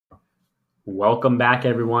Welcome back,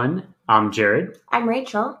 everyone. I'm Jared. I'm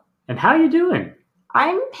Rachel. And how are you doing?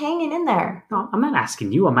 I'm hanging in there. No, I'm not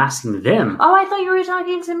asking you. I'm asking them. Oh, I thought you were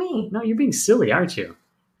talking to me. No, you're being silly, aren't you?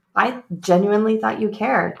 I genuinely thought you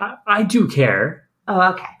cared. I do care. Oh,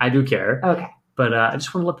 okay. I do care. Okay. But I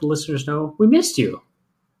just want to let the listeners know we missed you.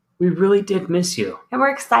 We really did miss you. And we're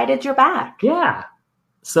excited you're back. Yeah.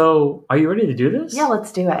 So, are you ready to do this? Yeah,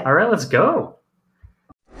 let's do it. All right, let's go.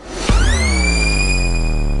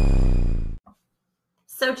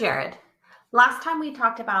 So, Jared, last time we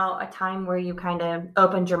talked about a time where you kind of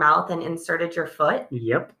opened your mouth and inserted your foot.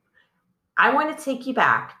 Yep. I want to take you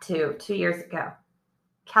back to 2 years ago.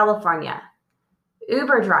 California.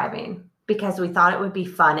 Uber driving because we thought it would be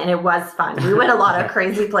fun, and it was fun. We went a lot of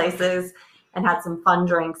crazy places and had some fun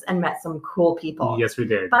drinks and met some cool people. Yes, we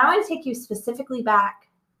did. But I want to take you specifically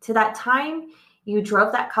back to that time you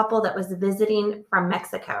drove that couple that was visiting from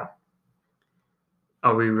Mexico.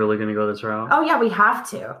 Are we really going to go this route? Oh, yeah, we have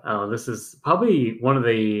to. Oh, this is probably one of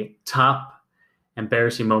the top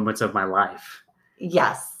embarrassing moments of my life.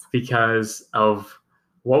 Yes. Because of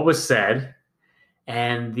what was said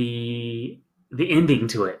and the ending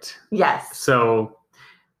to it. Yes. So,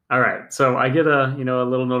 all right. So I get a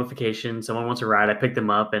little notification. Someone wants a ride. I pick them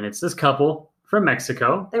up, and it's this couple from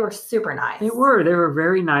Mexico. They were super nice. They were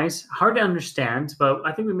very nice. Hard to understand, but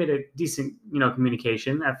I think we made a decent,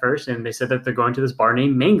 communication at first. And they said that they're going to this bar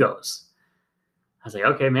named Mangoes. I was like,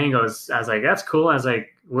 okay, Mangoes. I was like, that's cool. I was like,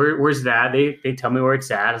 where's that? They tell me where it's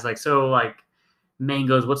at. I was like, so like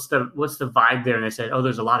Mangoes, what's the vibe there? And they said, oh,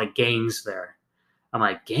 there's a lot of gangs there. I'm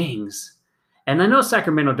like, gangs? And I know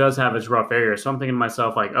Sacramento does have its rough area, so I'm thinking to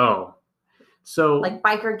myself, like, oh, so like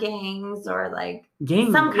biker gangs or like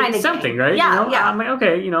gang, some kind of something, gang. right? Yeah, yeah. I'm like,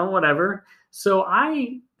 okay, whatever. So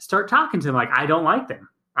I start talking to them like, I don't like them.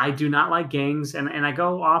 I do not like gangs, and I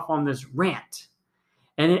go off on this rant,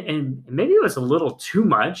 and maybe it was a little too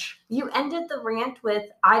much. You ended the rant with,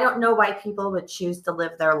 I don't know why people would choose to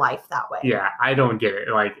live their life that way. Yeah, I don't get it.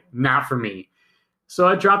 Like, not for me. So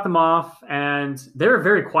I dropped them off, and they were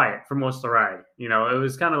very quiet for most of the ride. It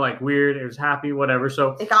was kind of like weird. It was happy, whatever.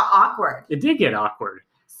 So it got awkward. It did get awkward.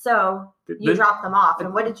 So you dropped them off,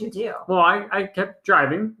 and what did you do? Well, I kept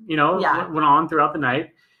driving, went on throughout the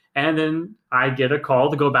night, and then I get a call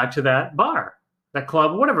to go back to that bar, that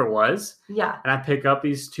club, whatever it was. Yeah. And I pick up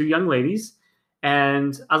these two young ladies,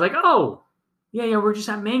 and I was like, oh, yeah, we're just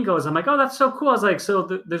at Mangoes. I'm like, oh, that's so cool. I was like,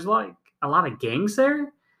 so there's like a lot of gangs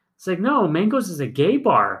there? It's like, no, Mangoes is a gay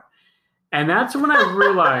bar. And that's when I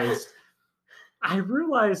realized,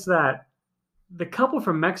 that the couple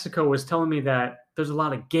from Mexico was telling me that there's a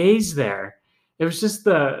lot of gays there. It was just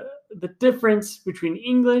the difference between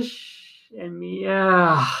English and me.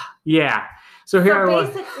 Yeah. So here I was.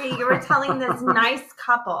 Basically, you were telling this nice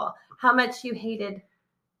couple how much you hated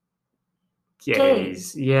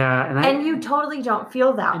gays. Yeah. And you totally don't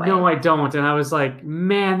feel that way. No, I don't. And I was like,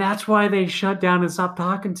 man, that's why they shut down and stopped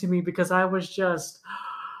talking to me, because I was just,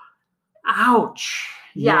 ouch.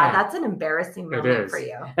 Yeah, that's an embarrassing moment for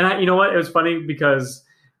you. And you know what? It was funny because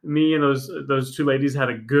me and those two ladies had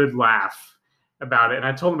a good laugh about it. And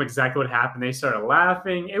I told them exactly what happened. They started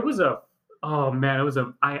laughing. It was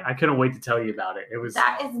I couldn't wait to tell you about it.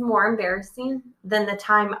 That is more embarrassing than the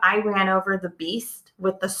time I ran over the beast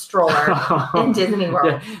with the stroller in Disney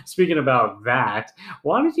World. Yeah. Speaking about that,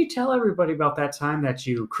 why don't you tell everybody about that time that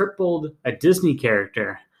you crippled a Disney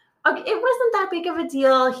character? Okay, it wasn't that big of a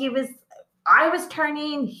deal. I was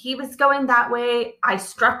turning, he was going that way. I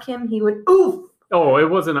struck him. He would oof. Oh, it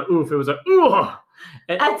wasn't an oof. It was a ooh.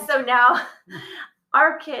 And so now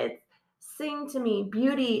our kids sing to me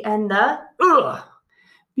Beauty and the ugh.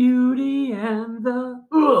 Beauty and the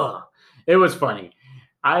ugh. It was funny.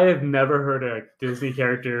 I have never heard a Disney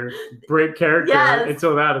character break character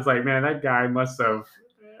until that. It's like, man, that guy must have.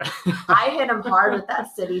 I hit him hard with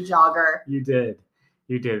that city jogger. You did.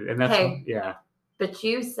 And that's yeah. But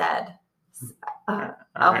you said a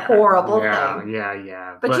horrible thing.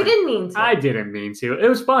 Yeah. But you didn't mean to. I didn't mean to. It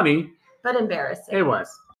was funny. But embarrassing. It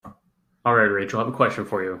was. All right, Rachel, I have a question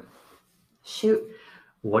for you. Shoot.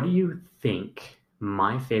 What do you think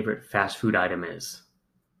my favorite fast food item is?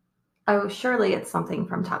 Oh, surely it's something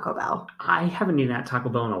from Taco Bell. I haven't eaten at Taco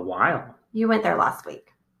Bell in a while. You went there last week.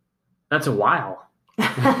 That's a while.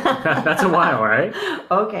 That's a while, right?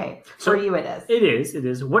 Okay. For you it is. It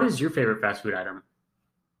is. What is your favorite fast food item?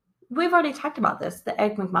 We've already talked about this, the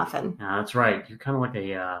Egg McMuffin. Yeah, that's right. You're kind of like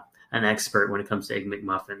an expert when it comes to Egg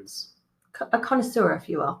McMuffins. A connoisseur, if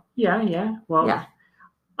you will. Yeah. Well, yeah.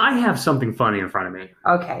 I have something funny in front of me.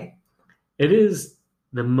 Okay. It is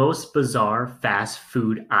the most bizarre fast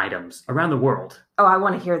food items around the world. Oh, I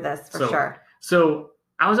want to hear this for sure. So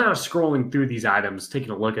I was scrolling through these items,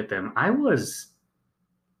 taking a look at them. I was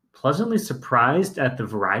pleasantly surprised at the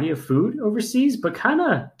variety of food overseas, but kind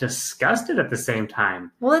of disgusted at the same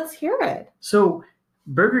time. Well, let's hear it. So,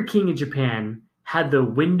 Burger King in Japan had the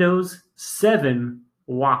Windows 7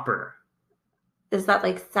 Whopper. Is that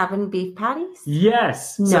like 7 beef patties?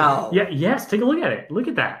 Yes. No. Yes. Take a look at it. Look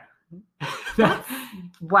at that.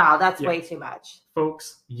 Wow, that's way too much.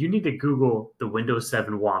 Folks, you need to Google the Windows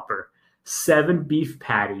 7 Whopper. 7 beef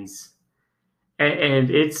patties.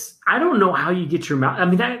 And it's, I don't know how you get your mouth. I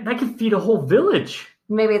mean, that can feed a whole village.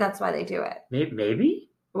 Maybe that's why they do it. Maybe?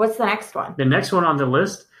 What's the next one? The next one on the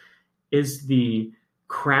list is the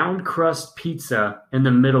crown crust pizza in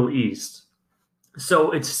the Middle East.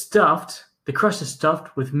 So it's stuffed. The crust is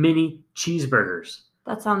stuffed with mini cheeseburgers.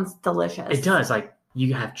 That sounds delicious. It does. Like,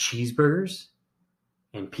 you have cheeseburgers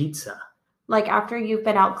and pizza. Like after you've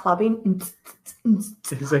been out clubbing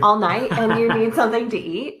like, all night and you need something to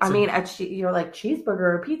eat. I mean, you're like,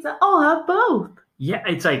 cheeseburger or pizza? I'll have both. Yeah,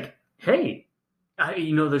 it's like, hey,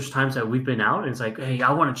 there's times that we've been out and it's like, hey,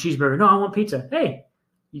 I want a cheeseburger. No, I want pizza. Hey,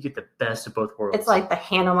 you get the best of both worlds. It's like the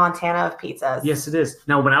Hannah Montana of pizzas. Yes, it is.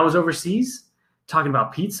 Now, when I was overseas talking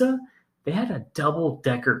about pizza, they had a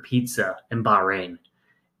double-decker pizza in Bahrain.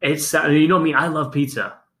 It's, you know me, I love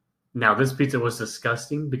pizza. Now, this pizza was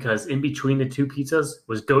disgusting because in between the two pizzas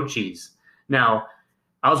was goat cheese. Now,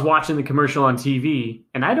 I was watching the commercial on TV,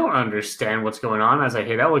 and I don't understand what's going on. I was like,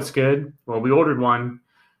 hey, that looks good. Well, we ordered one.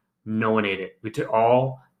 No one ate it. We took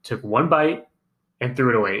one bite and threw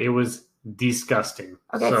it away. It was disgusting.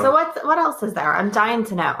 Okay, so what else is there? I'm dying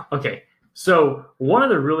to know. Okay, so one of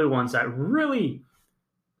the really ones that really,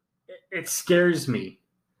 it scares me.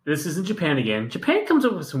 This is in Japan again. Japan comes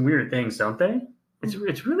up with some weird things, don't they?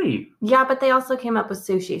 It's really... Yeah, but they also came up with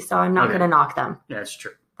sushi, so I'm not going to knock them. Yeah, that's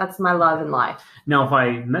true. That's my love in life. Now, if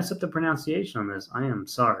I mess up the pronunciation on this, I am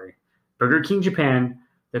sorry. Burger King Japan,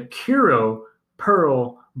 the Kuro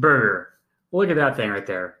Pearl Burger. Look at that thing right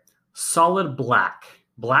there. Solid black.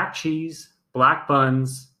 Black cheese, black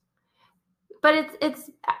buns. But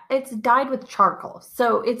it's dyed with charcoal,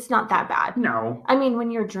 so it's not that bad. No. I mean,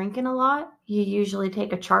 when you're drinking a lot, you usually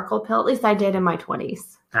take a charcoal pill. At least I did in my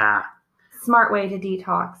 20s. Smart way to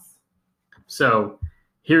detox. So,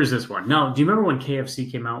 here's this one. Now, do you remember when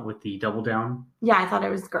KFC came out with the Double Down? Yeah, I thought it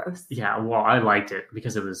was gross. Yeah, well, I liked it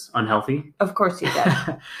because it was unhealthy. Of course you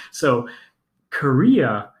did. So,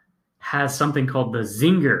 Korea has something called the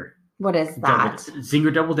Zinger. What is that?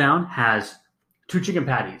 Zinger Double Down has 2 chicken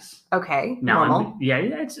patties. Okay, now, normal.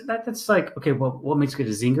 That's like, okay, well, what makes it a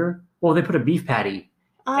Zinger? Well, they put a beef patty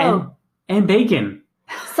and bacon.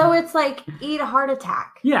 So it's like eat a heart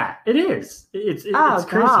attack. Yeah, it is. It's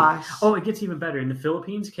crazy. Gosh. Oh, it gets even better. In the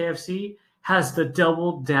Philippines, KFC has the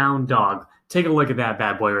Double Down dog. Take a look at that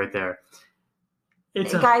bad boy right there.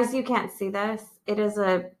 Guys, you can't see this. It is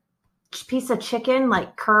a piece of chicken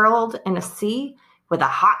like curled in a C with a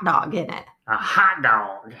hot dog in it. A hot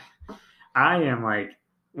dog. I am like,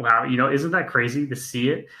 wow, isn't that crazy to see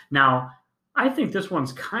it? Now, I think this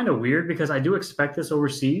one's kind of weird because I do expect this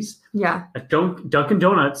overseas. Yeah. Dunkin'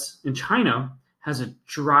 Donuts in China has a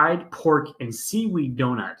dried pork and seaweed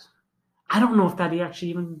donut. I don't know if that actually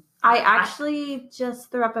even... I actually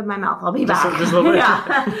just threw up in my mouth. I'll be back. Just a little bit.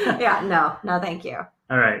 Yeah, no, thank you.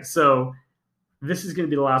 All right, so this is going to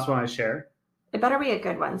be the last one I share. It better be a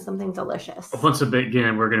good one, something delicious. Once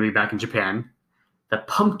again, we're going to be back in Japan. The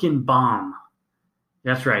pumpkin bomb.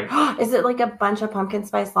 That's right. Is it like a bunch of pumpkin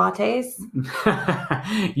spice lattes?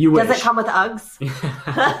 You wish. Does it come with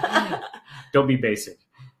Uggs? Don't be basic.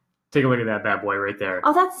 Take a look at that bad boy right there.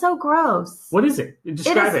 Oh, that's so gross. What is it?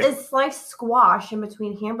 Describe it. It's sliced squash in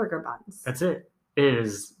between hamburger buns. That's it. It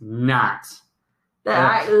is not.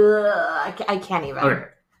 I can't even. Okay.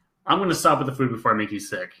 I'm going to stop with the food before I make you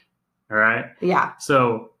sick. All right? Yeah.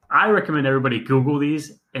 So I recommend everybody Google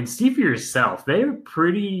these and see for yourself. They're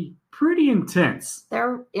pretty intense.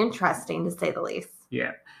 They're interesting, to say the least.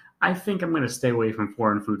 Yeah. I think I'm going to stay away from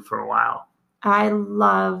foreign food for a while. I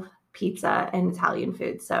love pizza and Italian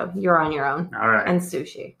food, so you're on your own. All right. And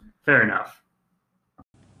sushi. Fair enough.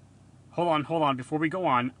 Hold on. Before we go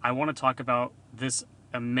on, I want to talk about this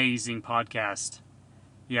amazing podcast.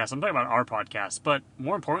 Yes, I'm talking about our podcast, but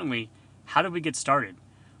more importantly, how did we get started?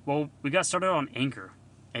 Well, we got started on Anchor.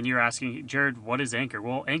 And you're asking, Jared, what is Anchor?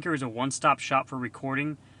 Well, Anchor is a one-stop shop for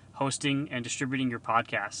recording, hosting, and distributing your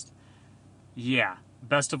podcast. Yeah,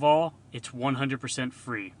 best of all, it's 100%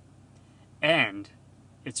 free. And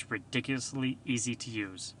it's ridiculously easy to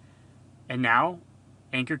use. And now,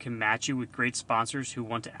 Anchor can match you with great sponsors who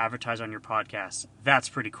want to advertise on your podcast. That's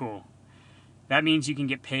pretty cool. That means you can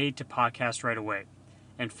get paid to podcast right away.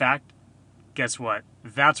 In fact, guess what?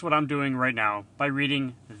 that's what I'm doing right now by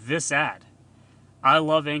reading this ad. I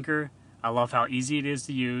love Anchor. I love how easy it is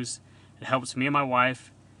to use. It helps me and my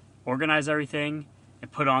wife organize everything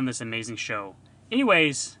and put on this amazing show.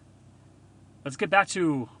 Anyways, let's get back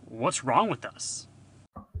to what's wrong with us.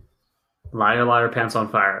 Liar, liar, pants on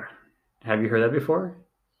fire. Have you heard that before?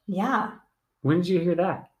 Yeah. When did you hear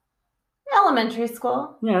that? Elementary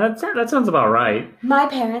school. Yeah, that sounds about right. My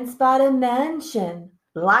parents bought a mansion.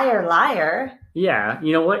 Liar, liar. Yeah,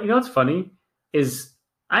 you know what? You know what's funny is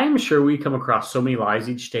I am sure we come across so many lies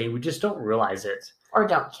each day, we just don't realize it. Or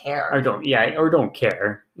don't care. Or don't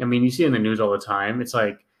care. I mean, you see it in the news all the time. It's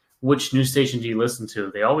like, which news station do you listen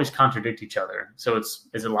to? They always contradict each other. So is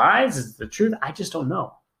it lies? Is it the truth? I just don't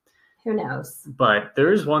know. Who knows? But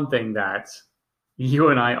there is one thing that you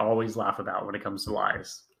and I always laugh about when it comes to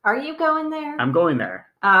lies. Are you going there? I'm going there.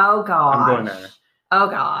 Oh, gosh. I'm going there. Oh,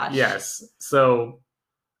 gosh. Yes. So,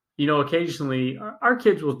 occasionally our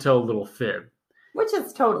kids will tell a little fib. Which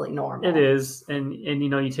is totally normal. It is. And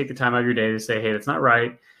you take the time out of your day to say, hey, that's not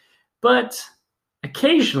right. But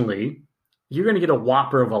occasionally you're going to get a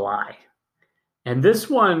whopper of a lie. And this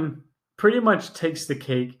one pretty much takes the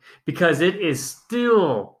cake because it is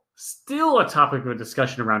still a topic of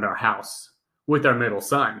discussion around our house with our middle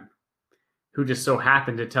son, who just so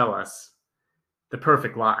happened to tell us the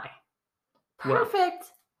perfect lie.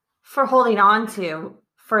 Perfect for holding on to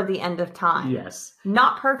for the end of time. Yes.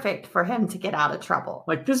 Not perfect for him to get out of trouble.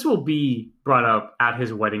 Like, this will be brought up at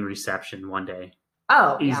his wedding reception one day.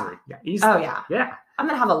 Oh, easily. Yeah. Easily. Oh, yeah. Yeah. I'm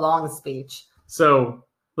going to have a long speech. So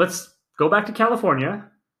let's go back to California,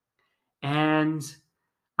 and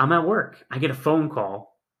I'm at work. I get a phone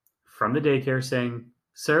call from the daycare saying,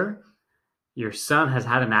 sir, your son has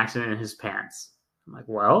had an accident in his pants. I'm like,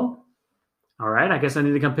 well, all right, I guess I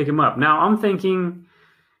need to come pick him up. Now I'm thinking,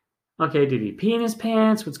 okay, did he pee in his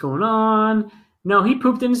pants? What's going on? No, he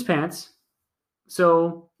pooped in his pants.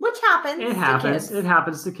 So which happens. It happens. It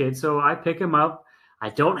happens to kids. So I pick him up. I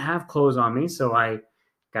don't have clothes on me, so I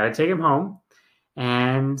got to take him home.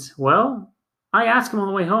 And, well, I ask him on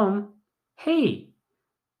the way home, hey,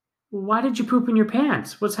 why did you poop in your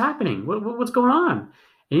pants? What's happening? What's going on?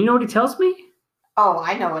 And you know what he tells me? Oh,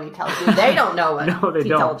 I know what he tells you. They don't know what No, they he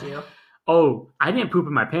don't. told you. Oh, I didn't poop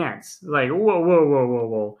in my pants. Like,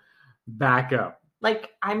 whoa. Back up.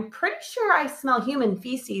 Like, I'm pretty sure I smell human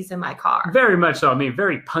feces in my car. Very much so. I mean,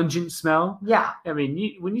 very pungent smell. Yeah. I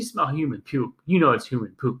mean, when you smell human poop, you know it's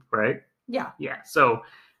human poop, right? Yeah. Yeah. So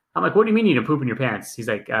I'm like, what do you mean you didn't poop in your pants? He's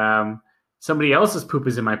like, somebody else's poop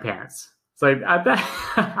is in my pants. It's like, at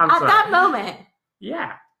that moment.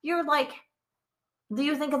 Yeah. You're like, do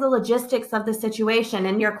you think of the logistics of the situation?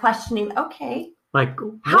 And you're questioning, okay. Like,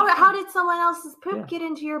 how did someone else's poop get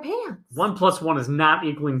into your pants? 1 + 1 is not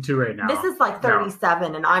equaling 2 right now. This is like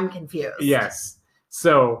 37 and I'm confused. Yes.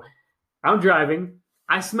 So I'm driving.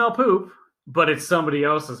 I smell poop, but it's somebody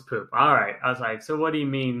else's poop. All right. I was like, so what do you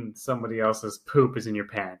mean somebody else's poop is in your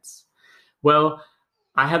pants? Well,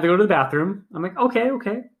 I had to go to the bathroom. I'm like, okay.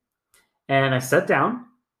 And I sat down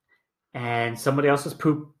and somebody else's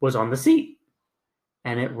poop was on the seat.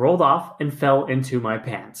 And it rolled off and fell into my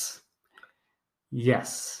pants.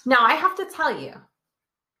 Yes. Now, I have to tell you,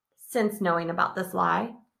 since knowing about this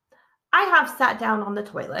lie, I have sat down on the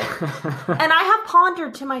toilet and I have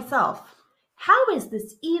pondered to myself, how is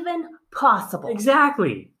this even possible?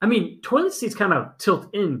 Exactly. I mean, toilet seats kind of tilt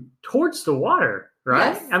in towards the water,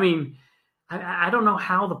 right? Yes. I mean, I don't know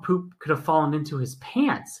how the poop could have fallen into his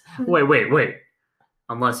pants. Wait.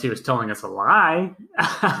 Unless he was telling us a lie.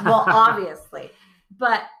 Well, obviously.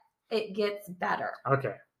 But it gets better.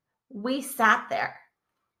 Okay. We sat there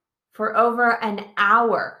for over an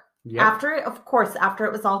hour. Yep. After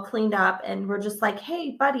it was all cleaned up, and we're just like,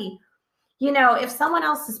 hey, buddy, if someone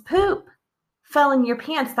else's poop fell in your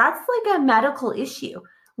pants, that's like a medical issue.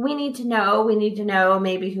 We need to know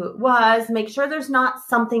maybe who it was, make sure there's not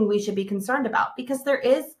something we should be concerned about, because there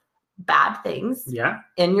is bad things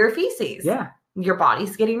in your feces. Yeah. Your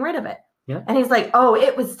body's getting rid of it. Yeah. And he's like, oh,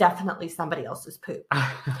 it was definitely somebody else's poop.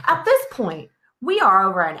 At this point, we are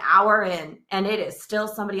over an hour in, and it is still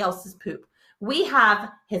somebody else's poop. We have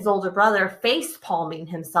his older brother face palming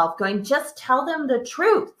himself, going, just tell them the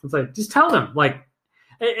truth. It's like, just tell them. Like,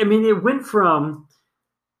 I mean, it went from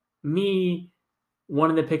me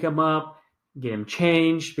wanting to pick him up, get him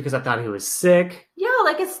changed because I thought he was sick. Yeah,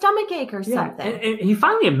 like a stomach ache or something. And he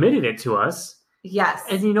finally admitted it to us. Yes.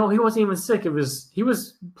 And he wasn't even sick. He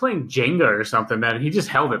was playing Jenga or something, man. He just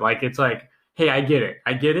held it. Like, it's like, hey, I get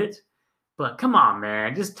it. But come on,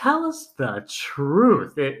 man, just tell us the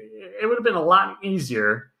truth. It would have been a lot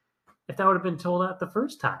easier if that would have been told out the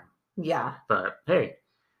first time. Yeah. But hey,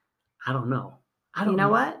 I don't know. I don't You know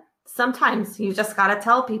what? Sometimes you just got to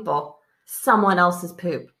tell people someone else's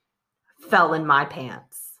poop fell in my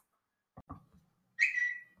pants.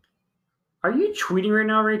 Are you tweeting right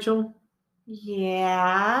now, Rachel?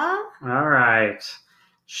 Yeah. All right.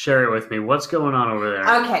 Share it with me. What's going on over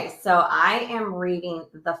there? Okay, so I am reading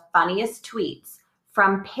the funniest tweets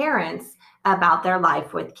from parents about their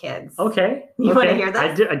life with kids. Okay. You want to hear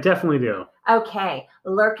this? I definitely do. Okay,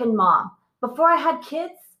 Lurkin Mom. Before I had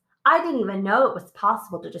kids, I didn't even know it was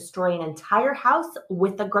possible to destroy an entire house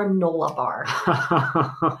with a granola bar.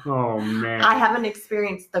 Oh, man. I haven't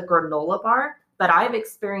experienced the granola bar, but I've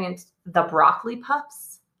experienced the broccoli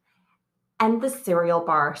puffs and the cereal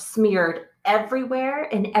bar smeared everywhere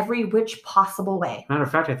in every which possible way. Matter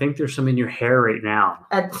of fact, I think there's some in your hair right now.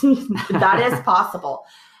 That is possible.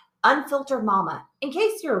 Unfiltered Mama. In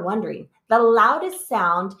case you're wondering, the loudest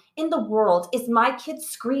sound in the world is my kids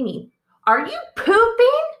screaming, "Are you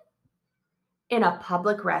pooping?" in a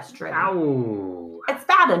public restroom. Ow. It's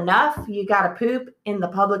bad enough you gotta poop in the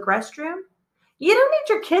public restroom. You don't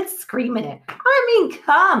need your kids screaming it. I mean,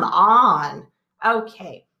 come on.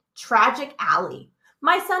 Okay, Tragic Alley.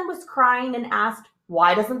 My son was crying and asked,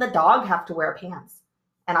 "Why doesn't the dog have to wear pants?"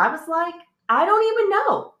 And I was like, I don't even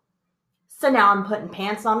know. So now I'm putting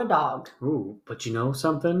pants on a dog. Ooh, but you know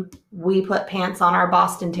something? We put pants on our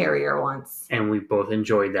Boston Terrier once. And we both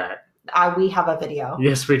enjoyed that. We have a video.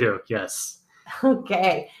 Yes, we do. Yes.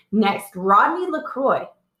 Okay, next, Rodney LaCroix.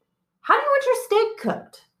 How do you want your steak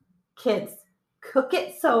cooked? Kids, cook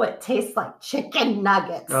it so it tastes like chicken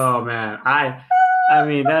nuggets. Oh, man. I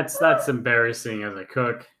mean, that's embarrassing as a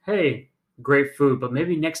cook. Hey, great food, but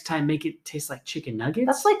maybe next time make it taste like chicken nuggets?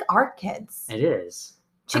 That's like our kids. It is.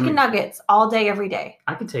 Chicken nuggets all day, every day.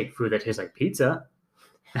 I could take food that tastes like pizza.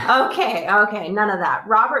 Okay, none of that.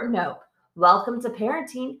 Robert Nope. Welcome to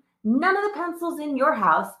parenting. None of the pencils in your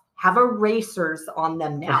house have erasers on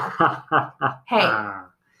them now. Hey,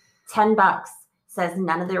 $10 says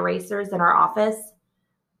none of the erasers in our office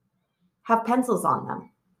have pencils on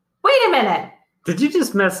them. Wait a minute. Did you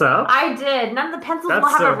just mess up? I did. None of the pencils will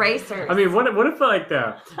have erasers. I mean, what if like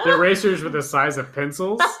the erasers were the size of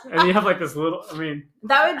pencils and you have like this little, I mean.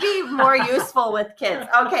 That would be more useful with kids.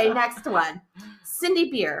 Okay, next one.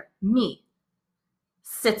 Cindy Beer, me,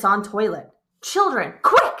 sits on toilet. Children,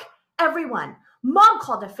 quick, everyone. Mom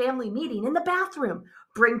called a family meeting in the bathroom.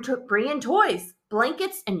 Bring in toys,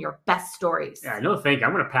 blankets, and your best stories. Yeah, no thank you.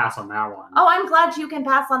 I'm going to pass on that one. Oh, I'm glad you can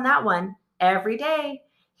pass on that one. Every day,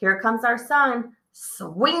 here comes our son,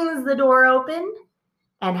 swings the door open,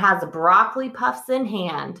 and has broccoli puffs in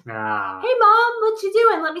hand. Hey, Mom, what you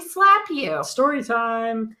doing? Let me slap you. Story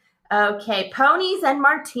time. Okay, Ponies and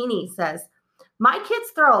Martini says, my kids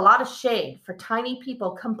throw a lot of shade for tiny people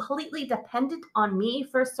completely dependent on me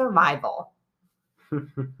for survival.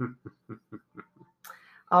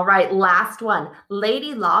 All right, last one.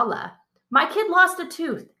 Lady Lala. My kid lost a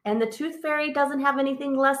tooth, and the tooth fairy doesn't have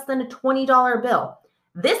anything less than a $20 bill.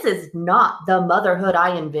 This is not the motherhood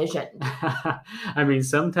I envisioned. I mean,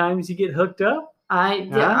 sometimes you get hooked up.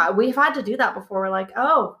 We've had to do that before. We're like,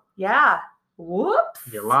 oh, yeah. Whoops.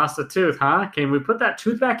 You lost a tooth, huh? Can we put that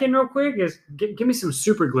tooth back in real quick? Give me some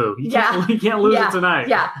super glue. You can't lose it tonight.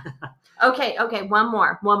 Yeah. Okay, one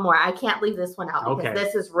more. I can't leave this one out because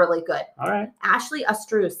this is really good. All right. Ashley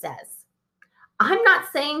Astruz says, I'm not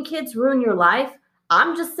saying kids ruin your life.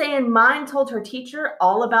 I'm just saying mine told her teacher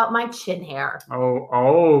all about my chin hair.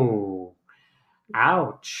 Oh.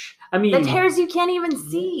 Ouch. I mean, the hairs you can't even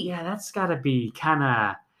see. Yeah, that's got to be kind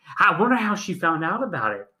of... I wonder how she found out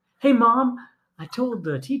about it. Hey, Mom, I told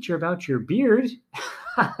the teacher about your beard.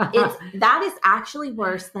 That is actually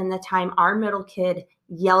worse than the time our middle kid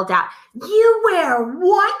yelled out, "You wear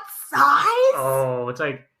what size?" Oh, it's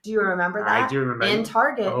like... Do you remember that? I do remember. In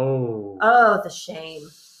Target. Oh, the shame.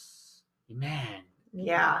 Man.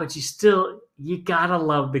 Yeah. But you gotta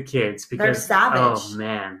love the kids because they're savage. Oh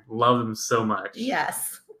man, love them so much.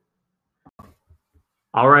 Yes.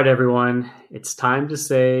 All right, everyone. It's time to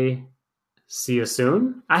say see you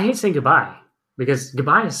soon. I hate saying goodbye because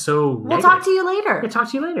goodbye is so negative. We'll talk to you later. Yeah, talk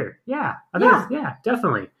to you later. Yeah. Yeah,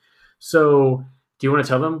 definitely. So do you want to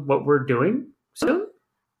tell them what we're doing soon?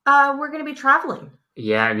 We're going to be traveling.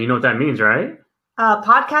 Yeah, and you know what that means, right?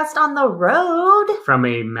 Podcast on the road. From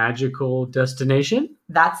a magical destination?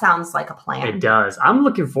 That sounds like a plan. It does. I'm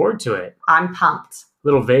looking forward to it. I'm pumped.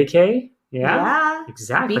 Little vacay? Yeah.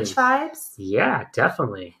 Exactly. Beach vibes? Yeah,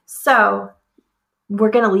 definitely. So,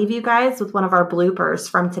 we're going to leave you guys with one of our bloopers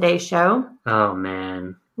from today's show. Oh,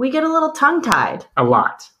 man. We get a little tongue-tied. A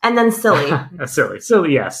lot. And then silly.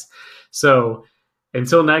 Silly, yes. So,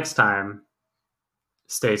 until next time,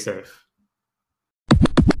 stay safe.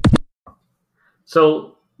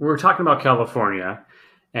 So we're talking about California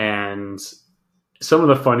and some of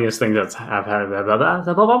the funniest things that I've had.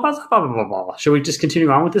 Should we just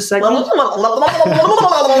continue on with this segment?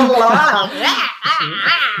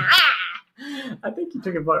 I think you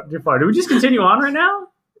took it too far. Do we just continue on right now?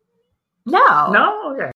 No. No? Okay.